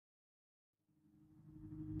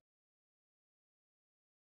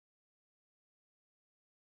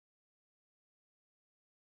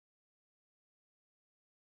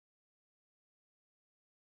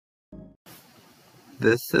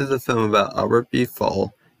This is a film about Albert B.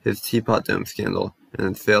 Fall, his Teapot Dome Scandal, and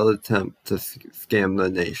his failed attempt to scam the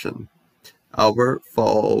nation. Albert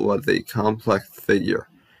Fall was a complex figure.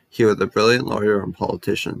 He was a brilliant lawyer and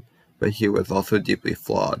politician, but he was also deeply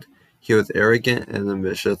flawed. He was arrogant and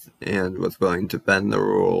ambitious and was willing to bend the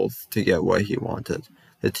rules to get what he wanted.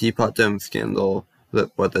 The Teapot Dome Scandal was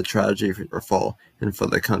a tragedy for Fall and for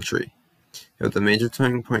the country. It was a major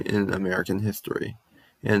turning point in American history,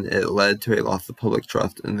 and it led to a loss of public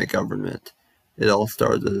trust in the government. It all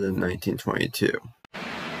started in 1922. These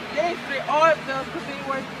three oil spills could be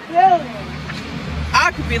worth billions.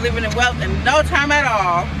 I could be living in wealth in no time at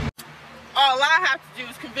all. All I have to do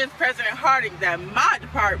is convince President Harding that my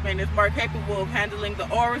department is more capable of handling the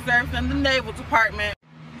oil reserves than the Naval Department.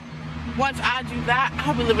 Once I do that,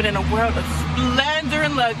 I'll be living in a world of splendor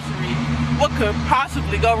and luxury. What could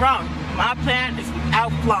possibly go wrong? My plan is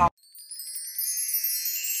without flaw.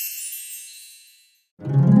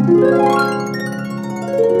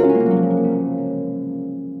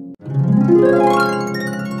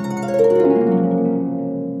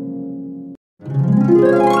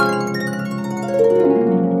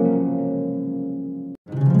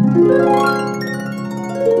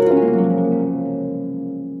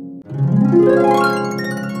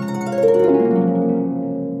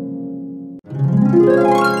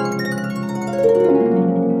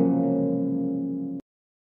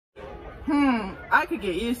 I could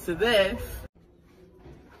get used to this.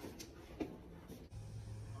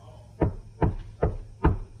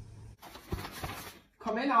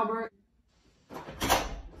 Come in, Albert.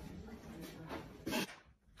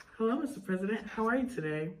 Hello, Mr. President. How are you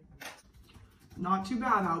today? Not too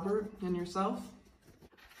bad, Albert. And yourself?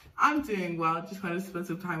 I'm doing well. Just wanted to spend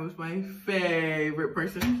some time with my favorite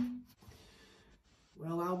person.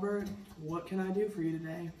 Well, Albert, what can I do for you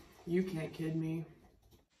today? You can't kid me.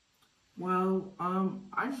 Well,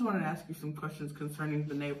 I just wanted to ask you some questions concerning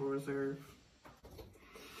the Naval Reserve.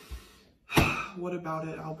 What about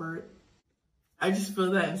it, Albert? I just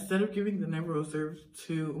feel that instead of giving the Naval Reserve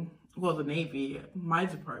to, well, the Navy, my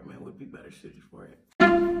department would be better suited for it.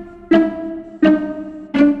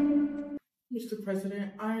 Mr.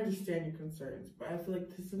 President, I understand your concerns, but I feel like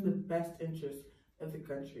this is in the best interest of the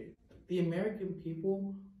country. The American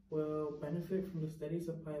people will benefit from the steady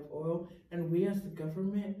supply of oil, and we as the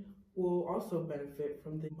government will also benefit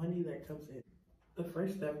from the money that comes in. The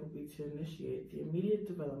first step would be to initiate the immediate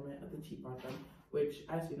development of the Teapot Dome, which,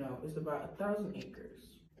 as you know, is about 1,000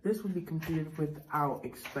 acres. This would be completed without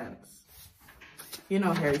expense. You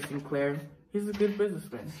know Harry Sinclair, he's a good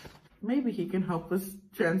businessman. Maybe he can help us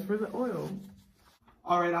transfer the oil.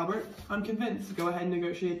 All right, Albert, I'm convinced. Go ahead and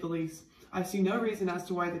negotiate the lease. I see no reason as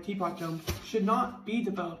to why the Teapot Dome should not be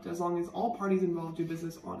developed as long as all parties involved do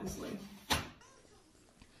business honestly.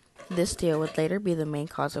 This deal would later be the main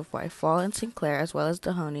cause of why Fall and Sinclair, as well as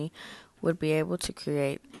Mahoney, would be able to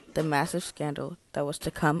create the massive scandal that was to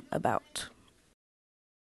come about.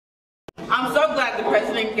 I'm so glad the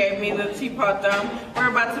president gave me the Teapot Dome.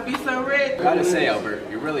 We're about to be so rich. Gotta say, Albert,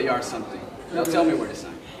 you really are something. Now tell me where to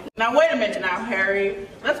sign. Now wait a minute now, Harry.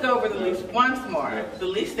 Let's go over the lease once more. The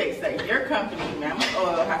lease states that your company, Mammoth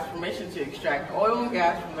Oil, has permission to extract oil and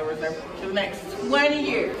gas from the reserve for the next 20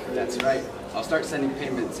 years. That's right. I'll start sending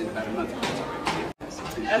payments in about a month.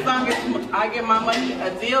 As long as I get my money,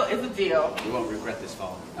 a deal is a deal. You won't regret this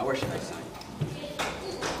fall. Now where should I sign?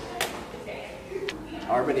 I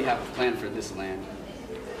already have a plan for this land.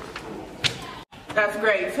 That's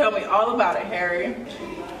great. Tell me all about it, Harry.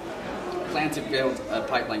 Plan to build a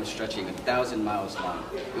pipeline stretching 1,000 miles long.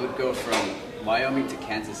 It would go from Wyoming to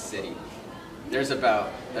Kansas City. There's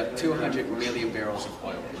about 200 million barrels of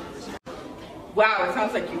oil in the reserve. Wow, it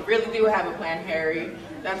sounds like you really do have a plan, Harry.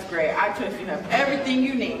 That's great. I trust you have everything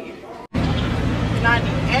you need. 98, 99,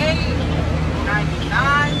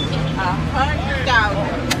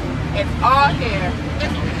 100,000. It's all here.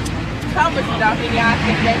 Just tell me about the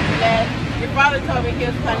today. Your father told me he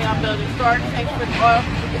was planning on building storage tanks for the oil.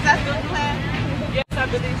 Is that still the plan? Yes, I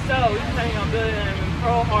believe so. He's planning on building them in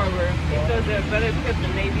Pearl Harbor. He says they're better equipped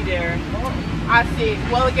than Navy there. I see.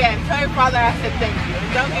 Well, again, tell your father I said thank you.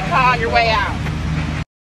 And don't get caught on your way out.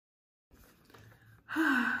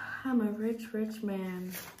 I'm a rich, rich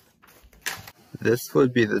man. This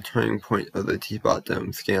would be the turning point of the Teapot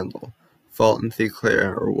Dome Scandal. Fall and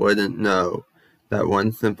Sinclair wouldn't know that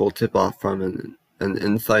one simple tip-off from an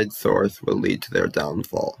inside source would lead to their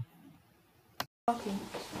downfall. Okay.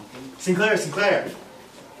 Sinclair!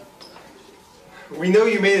 We know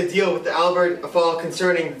you made a deal with the Albert Fall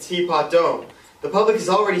concerning the Teapot Dome. The public is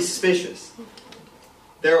already suspicious.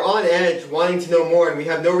 They're on edge, wanting to know more, and we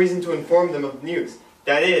have no reason to inform them of the news.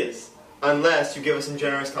 That is, unless you give us some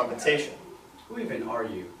generous compensation. Who even are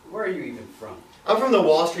you? Where are you even from? I'm from the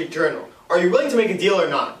Wall Street Journal. Are you willing to make a deal or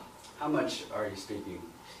not? How much are you speaking?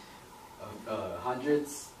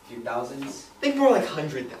 Hundreds? Few thousands? Think more like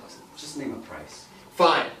 100,000. Just name a price.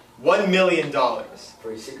 Fine. $1 million. For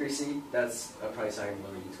your secrecy, that's a price I am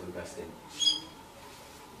willing to invest in.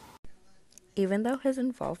 Even though his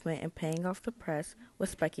involvement in paying off the press was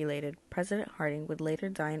speculated, President Harding would later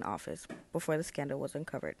die in office before the scandal was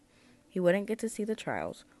uncovered. He wouldn't get to see the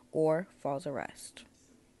trials or Fall's arrest.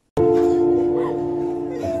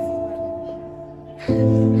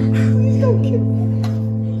 Please don't kill me.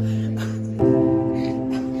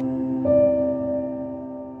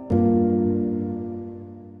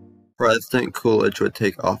 President Coolidge would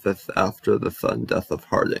take office after the sudden death of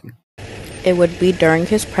Harding. It would be during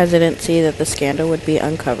his presidency that the scandal would be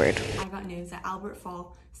uncovered. I got news that Albert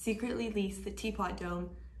Fall secretly leased the Teapot Dome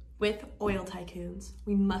with oil tycoons.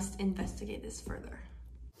 We must investigate this further.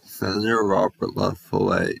 Senator Robert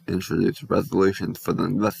LaFollette introduced resolutions for the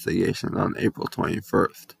investigation on April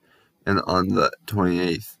 21st, and on the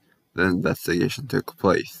 28th, the investigation took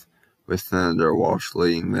place, with Senator Walsh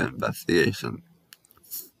leading the investigation.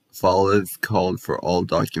 Followers called for all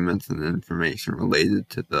documents and information related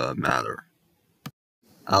to the matter.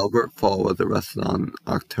 Albert Fall was arrested on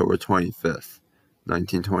October 25th,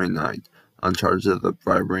 1929, on charges of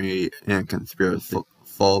bribery and conspiracy.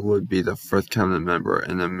 Fall would be the first cabinet member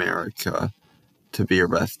in America to be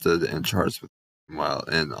arrested and charged with while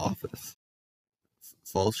in office.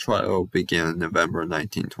 Fall's trial began in November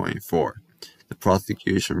 1924. The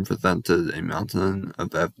prosecution presented a mountain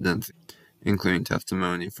of evidence, including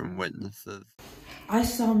testimony from witnesses. I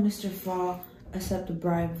saw Mr. Fall accept a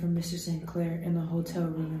bribe from Mr. Sinclair in the hotel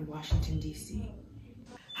room in Washington, D.C.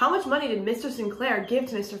 How much money did Mr. Sinclair give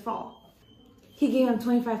to Mr. Fall? He gave him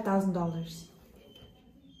 $25,000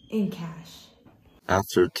 in cash.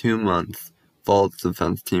 After 2 months, Fall's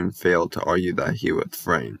defense team failed to argue that he was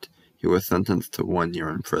framed. He was sentenced to 1 year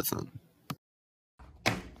in prison.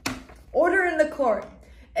 Order in the court.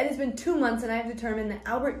 It has been 2 months and I have determined that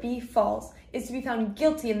Albert B. Falls is to be found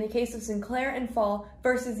guilty in the case of Sinclair and Fall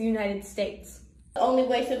versus the United States. The only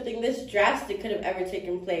way something this drastic could have ever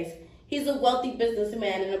taken place. He's a wealthy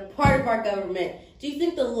businessman and a part of our government. Do you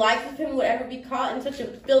think the likes of him would ever be caught in such a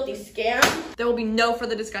filthy scam? There will be no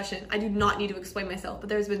further discussion. I do not need to explain myself, but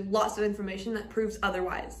there's been lots of information that proves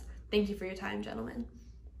otherwise. Thank you for your time, gentlemen.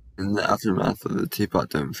 In the aftermath of the Teapot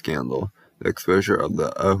Dome Scandal, the exposure of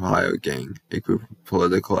the Ohio Gang, a group of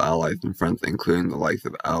political allies and friends including the likes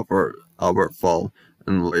of Albert Fall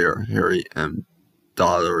and lawyer Harry M.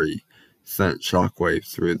 Daugherty, sent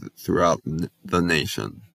shockwaves throughout the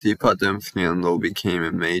nation. The Teapot Dome Scandal became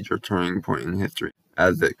a major turning point in history,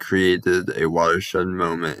 as it created a watershed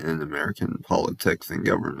moment in American politics and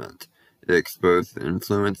government. It exposed the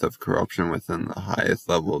influence of corruption within the highest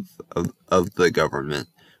levels of the government,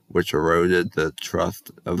 which eroded the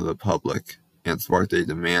trust of the public and sparked a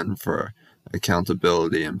demand for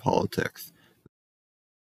accountability in politics.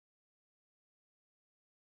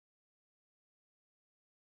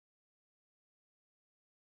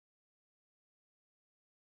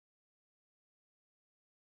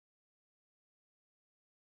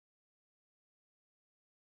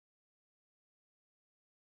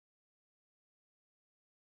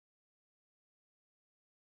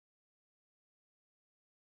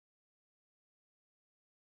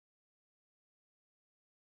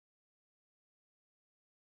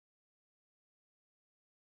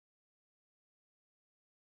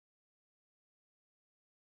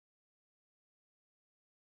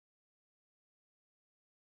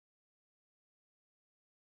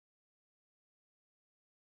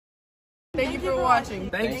 Thank you for watching.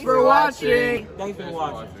 Thanks for watching. Thanks for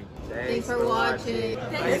watching. Thanks for watching.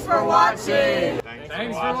 Thanks for watching.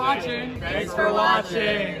 Thanks for watching. Thanks for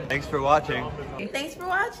watching. Thanks for watching. Thanks for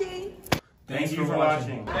watching. Thank you for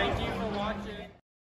watching. Thank you for watching.